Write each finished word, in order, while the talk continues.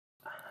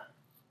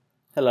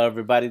Hello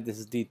everybody, this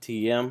is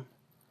DTM.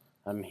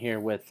 I'm here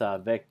with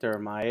Vector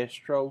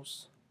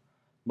Maestros,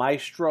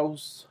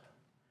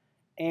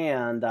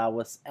 and I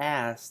was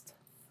asked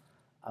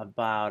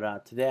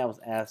about, today I was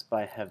asked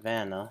by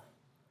Havana,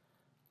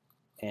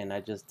 and I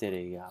just did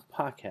a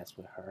podcast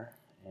with her,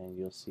 and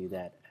you'll see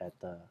that at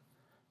the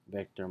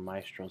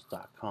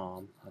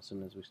vectormaestros.com as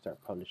soon as we start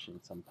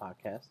publishing some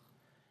podcasts.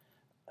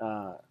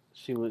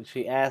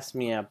 She asked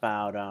me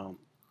about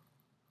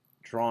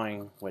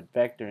drawing with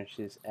Vector, and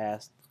she's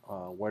asked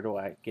where do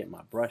I get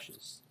my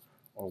brushes,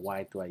 or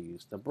why do I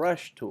use the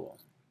brush tool.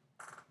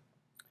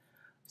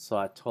 So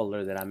I told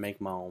her that I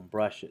make my own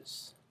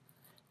brushes,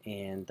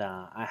 and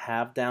I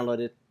have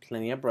downloaded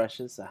plenty of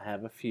brushes. I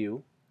have a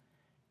few,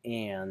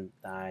 and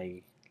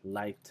I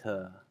like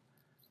to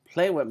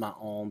play with my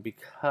own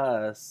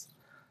because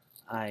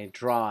I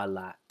draw a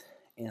lot,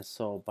 and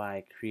so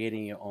by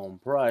creating your own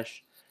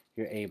brush,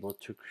 you're able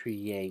to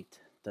create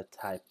the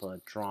type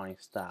of drawing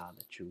style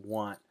that you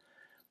want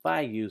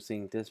by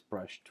using this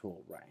brush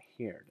tool right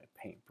here, the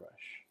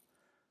paintbrush.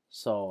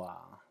 So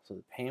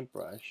the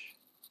paintbrush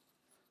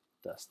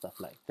does stuff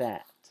like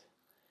that.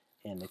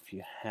 And if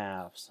you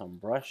have some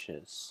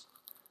brushes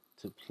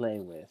to play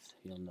with,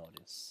 you'll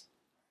notice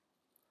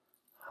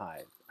how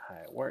it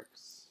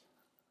works.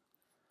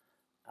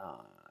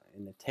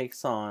 And the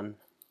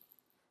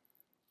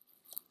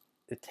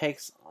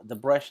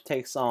brush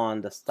takes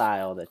on the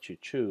style that you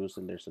choose,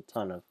 and there's a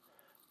ton of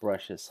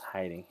brushes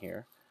hiding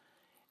here.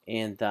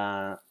 And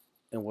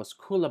what's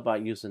cool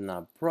about using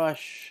a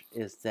brush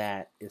is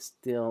that it's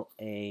still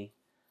a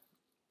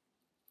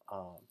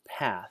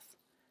path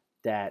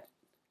that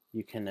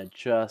you can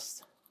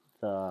adjust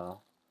the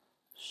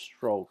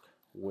stroke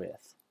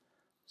with.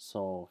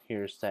 So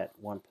here's that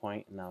 1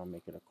 point, and I'll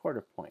make it a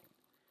quarter point,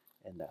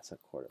 and that's a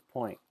quarter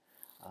point.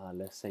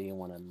 Let's say you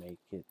want to make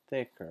it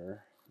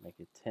thicker, make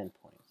it 10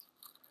 points,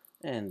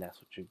 and that's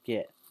what you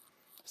get.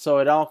 So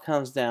it all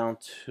comes down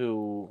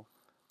to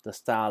the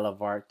style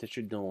of art that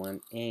you're doing,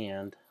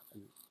 and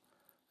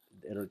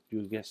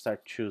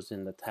start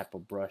choosing the type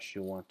of brush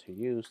you want to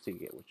use to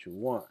get what you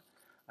want.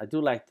 I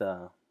do like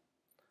the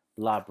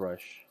blob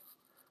brush,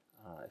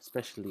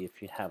 especially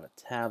if you have a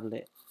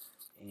tablet.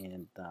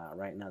 And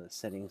right now the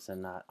settings are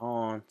not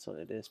on, so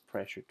it is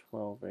pressure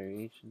 12,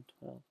 variation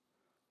 12.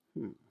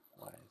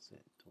 Why is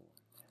it doing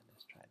that?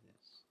 Let's try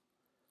this.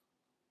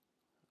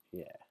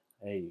 Yeah,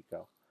 there you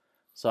go.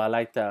 So I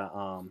like the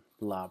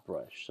blob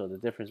brush. So the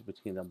difference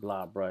between the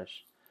blob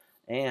brush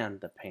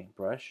and the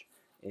paintbrush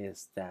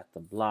is that the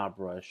blob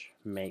brush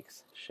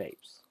makes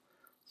shapes.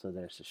 So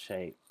there's a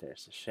shape,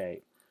 there's a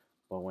shape.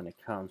 But when it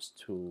comes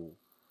to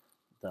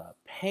the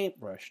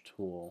paintbrush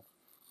tool,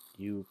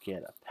 you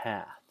get a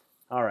path.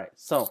 All right,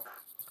 so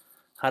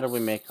how do we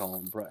make our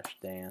own brush,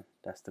 Dan?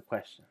 That's the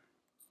question.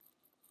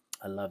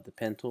 I love the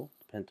pen tool.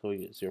 The pen tool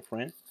is your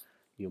friend.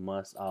 You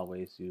must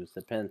always use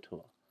the pen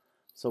tool.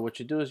 So what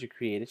you do is you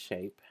create a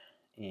shape,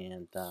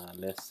 and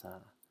let's go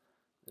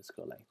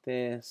like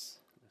this.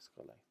 Let's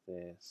go like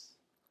this,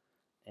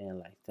 and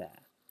like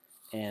that.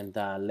 And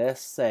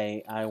let's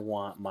say I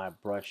want my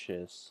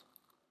brushes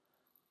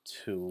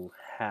to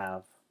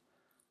have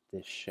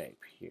this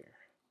shape here.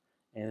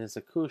 And it's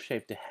a cool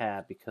shape to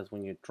have because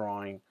when you're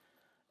drawing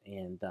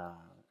and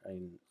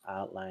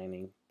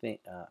outlining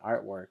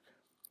artwork,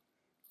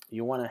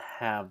 you want to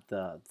have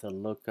the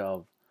look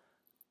of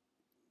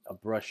a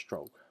brush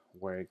stroke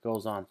where it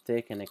goes on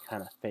thick and it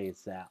kind of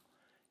fades out.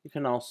 You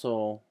can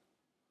also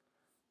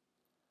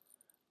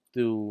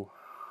do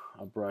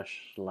a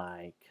brush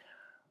like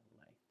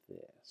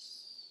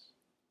this,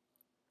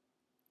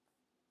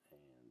 and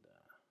you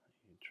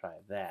can try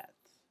that.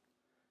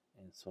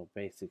 And so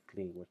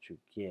basically what you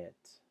get,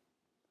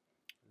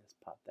 let's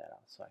pop that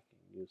out so I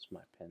can use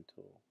my pen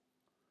tool,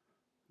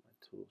 my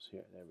tools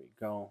here, there we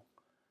go.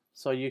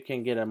 So you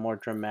can get a more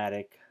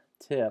dramatic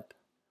tip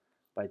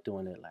by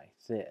doing it like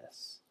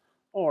this,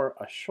 or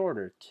a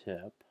shorter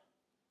tip.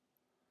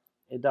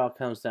 It all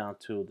comes down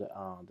to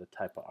the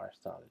type of art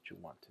style that you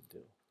want to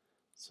do.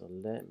 So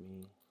let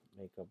me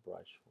make a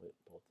brush with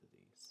both of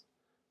these.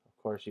 Of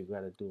course, you've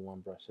got to do one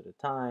brush at a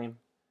time,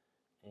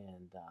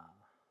 and there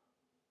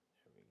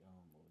we go,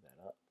 move that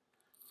up.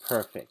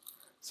 Perfect.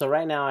 So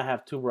right now I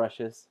have two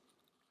brushes,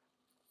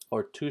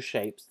 or two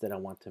shapes that I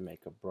want to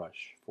make a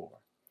brush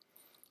for.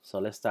 So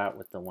let's start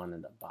with the one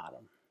in the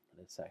bottom.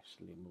 Let's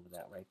actually move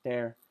that right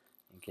there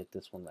and get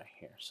this one right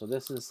here. So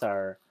this is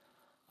our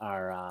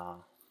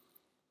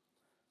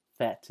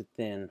fat to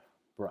thin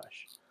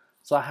brush.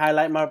 So I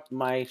highlight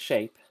my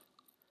shape.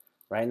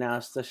 Right now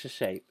it's just a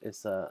shape.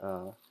 It's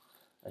a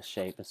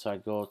shape. And so I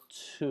go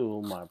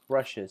to my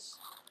brushes,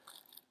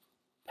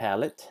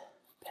 palette,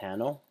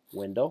 panel,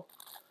 window,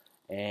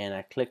 and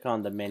I click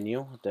on the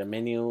menu. The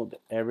menu,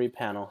 every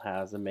panel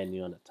has a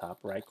menu in the top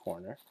right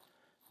corner.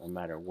 No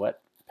matter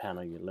what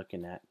panel you're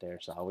looking at,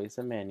 there's always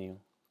a menu.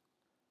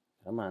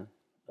 Come on.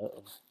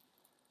 Uh-oh.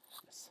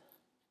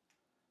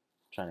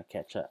 Trying to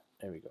catch up.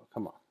 There we go.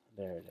 Come on.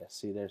 There it is.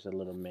 See, there's a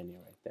little menu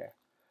right there.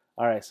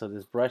 All right, so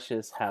these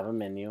brushes have a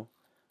menu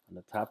on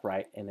the top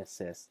right, and it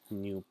says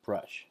new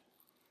brush.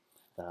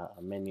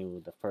 the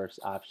menu, the first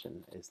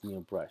option is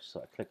new brush.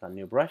 So I click on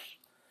new brush,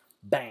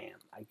 bam,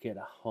 I get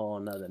a whole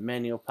nother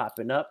menu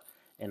popping up,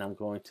 and I'm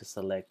going to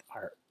select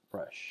art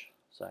brush.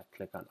 So I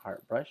click on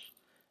art brush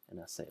and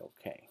I say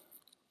okay.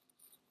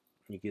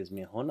 It gives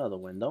me a whole nother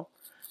window,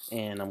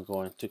 and I'm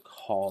going to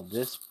call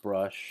this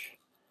brush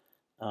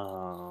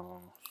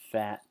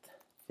fat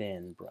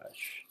thin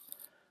brush.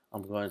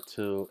 I'm going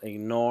to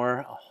ignore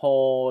a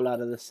whole lot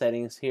of the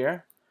settings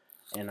here,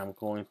 and I'm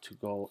going to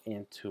go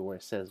into where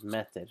it says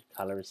method,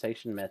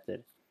 colorization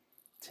method,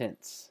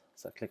 tints.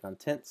 So I click on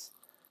tints,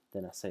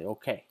 then I say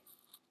okay.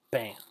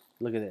 Bam,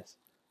 look at this.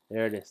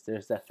 There it is.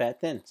 There's that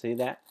fat thin. See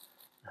that?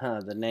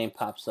 The name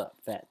pops up,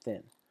 fat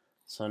thin.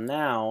 So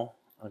now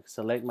I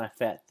select my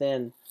fat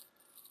thin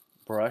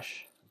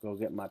brush, go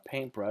get my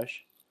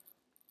paintbrush,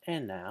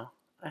 and now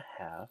I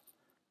have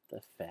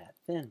the fat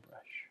thin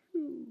brush.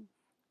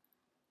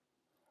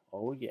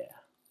 Oh yeah,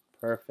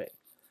 perfect.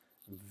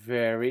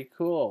 Very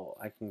cool.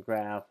 I can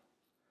grab,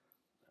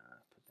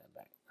 put that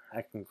back.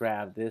 I can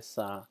grab this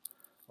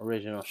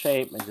original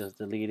shape and just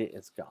delete it.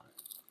 It's gone.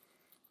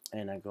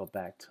 And I go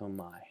back to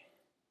my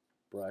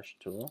brush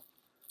tool.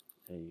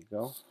 There you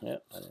go.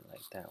 Yep, I didn't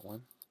like that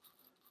one.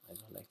 I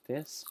go like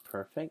this.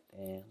 Perfect.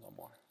 And one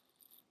more.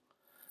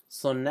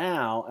 So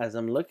now, as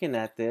I'm looking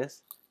at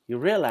this, you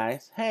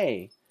realize,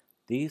 hey,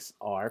 these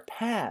are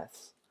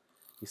paths.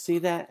 You see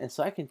that? And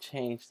so I can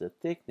change the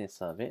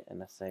thickness of it,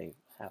 and I say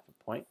 1/2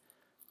 point.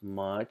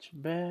 Much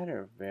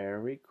better.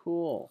 Very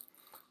cool.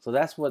 So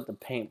that's what the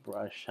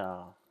paintbrush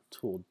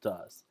tool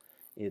does.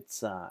 It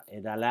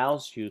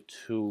allows you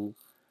to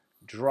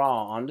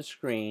draw on the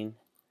screen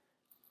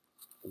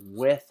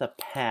with a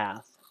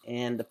path,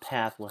 and the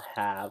path will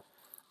have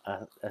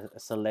a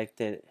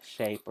selected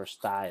shape or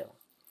style.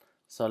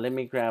 So let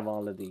me grab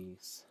all of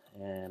these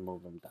and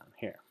move them down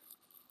here.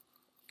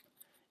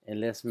 And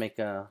let's make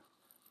a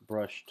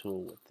brush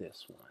tool with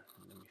this one.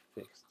 Let me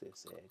fix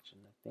this edge,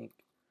 and I think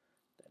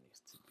that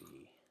needs to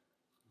be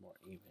more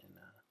even.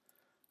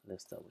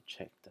 Let's double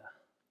check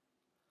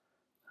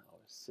how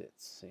it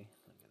sits. See,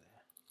 look at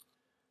that.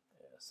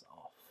 It's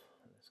off.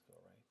 Let's go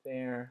right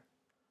there.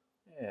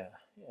 Yeah.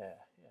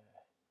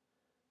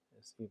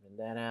 Let's even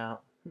that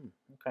out.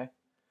 Okay.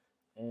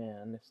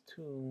 And it's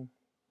too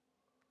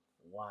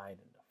wide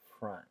in the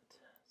front.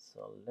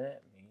 So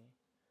let me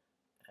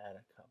add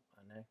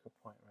an anchor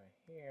point right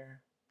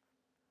here,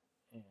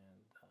 and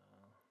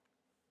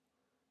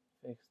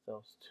fix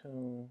those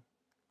two.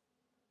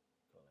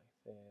 Go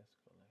like this,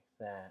 go like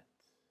that.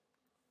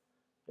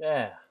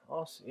 Yeah,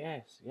 also,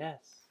 yes.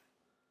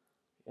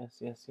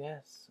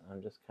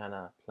 I'm just kind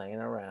of playing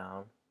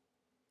around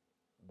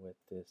with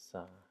this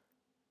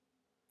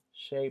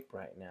shape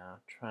right now,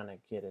 trying to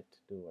get it to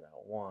do what I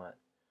want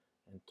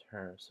in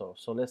terms.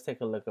 So let's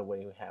take a look at what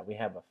we have. We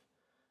have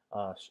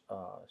a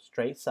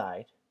straight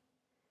side,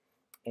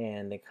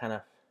 and it kind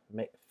of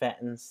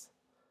fattens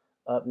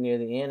up near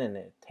the end, and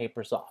it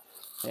tapers off.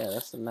 Yeah,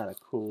 that's not a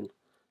cool.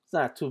 It's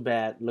not too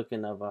bad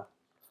looking of a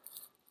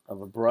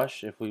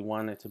brush. If we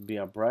want it to be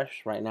a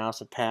brush, right now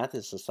it's a path.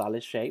 It's a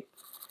solid shape,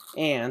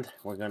 and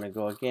we're gonna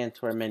go again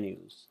to our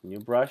menus. New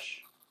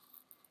brush,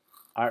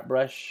 art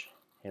brush.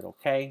 Hit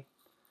OK,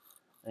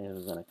 and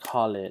we're gonna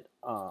call it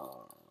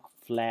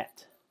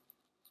flat,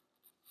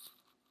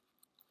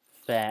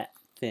 fat,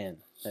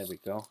 thin. There we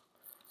go.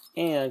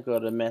 And go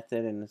to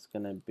method, and it's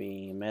gonna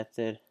be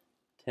method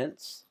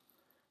tints.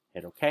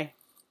 Hit OK,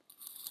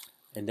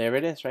 and there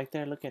it is right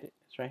there. Look at it.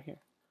 It's right here.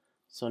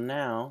 So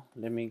now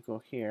let me go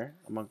here.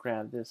 I'm gonna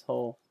grab this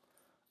whole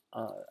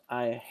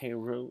I hate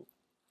root,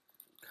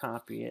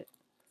 copy it.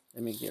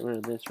 Let me get rid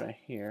of this right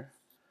here.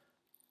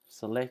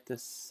 Select the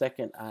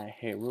second I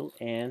hate root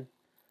and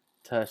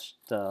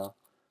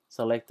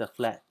select the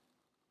flat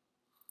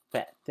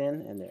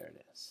thin, and there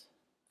it is.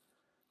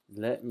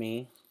 Let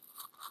me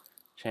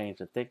change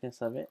the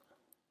thickness of it.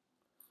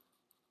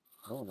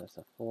 Oh, that's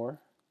a 4.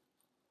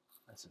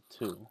 That's a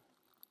 2.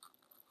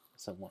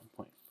 That's a 1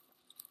 point.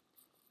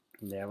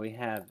 And there we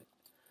have it.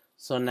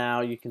 So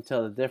now you can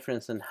tell the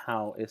difference in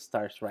how it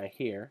starts right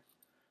here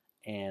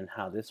and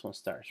how this one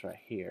starts right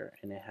here.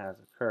 And it has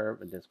a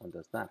curve, and this one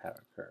does not have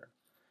a curve.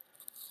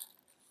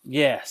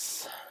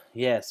 Yes,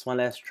 one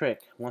last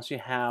trick. Once you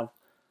have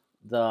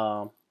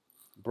the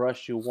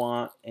brush you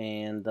want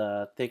and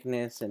the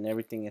thickness and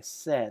everything is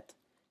set,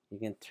 you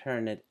can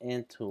turn it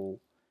into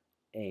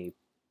a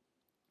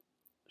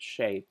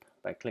shape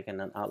by clicking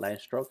on outline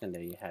stroke, and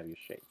there you have your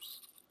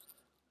shapes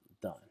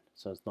done.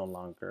 So it's no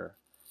longer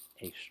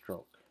a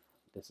stroke.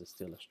 This is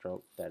still a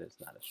stroke. That is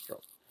not a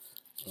stroke.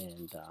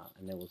 And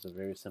it was a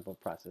very simple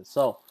process.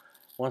 So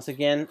once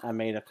again, I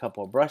made a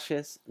couple of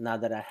brushes. Now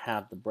that I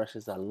have the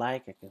brushes I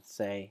like, I can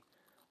say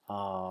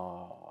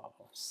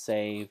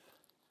save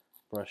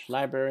brush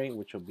library,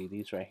 which will be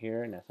these right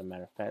here. And as a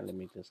matter of fact, let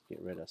me just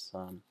get rid of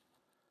some.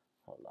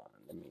 Hold on,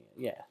 let me,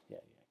 get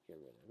rid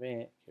of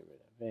it,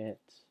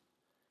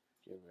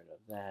 get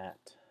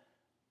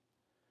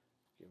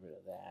rid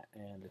of that,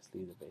 and let's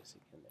leave the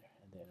basic in there.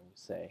 And then we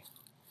say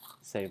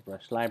save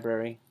brush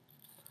library.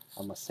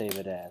 I'm gonna save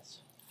it as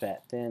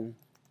fat thin,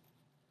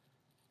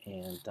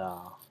 and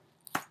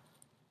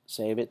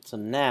save it. So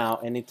now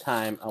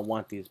anytime I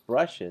want these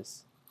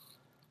brushes,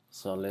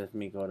 so let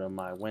me go to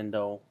my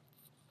window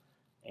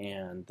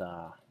and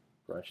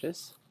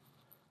brushes.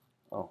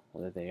 Oh,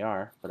 well, there they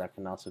are, but I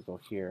can also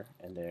go here,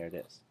 and there it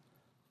is.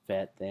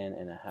 Vet then,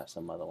 and I have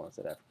some other ones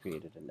that I've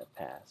created in the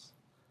past.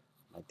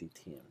 My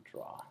DTM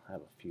draw. I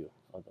have a few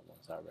other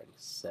ones already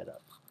set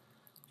up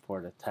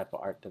for the type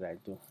of art that I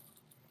do.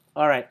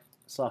 Alright,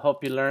 so I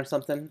hope you learned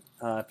something.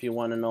 If you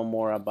want to know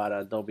more about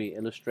Adobe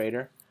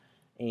Illustrator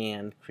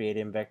and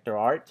creating vector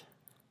art,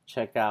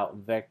 check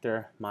out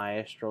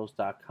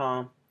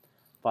vectormaestros.com.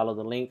 Follow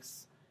the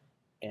links,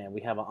 and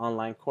we have an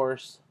online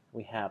course.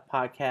 We have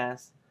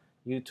podcasts,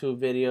 YouTube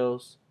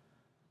videos,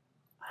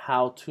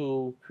 how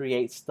to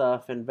create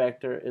stuff in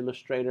Vector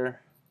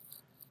Illustrator,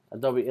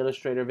 Adobe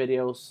Illustrator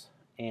videos,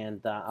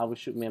 and always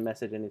shoot me a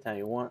message anytime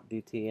you want,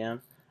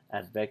 DTM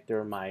at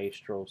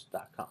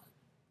vectormaestros.com.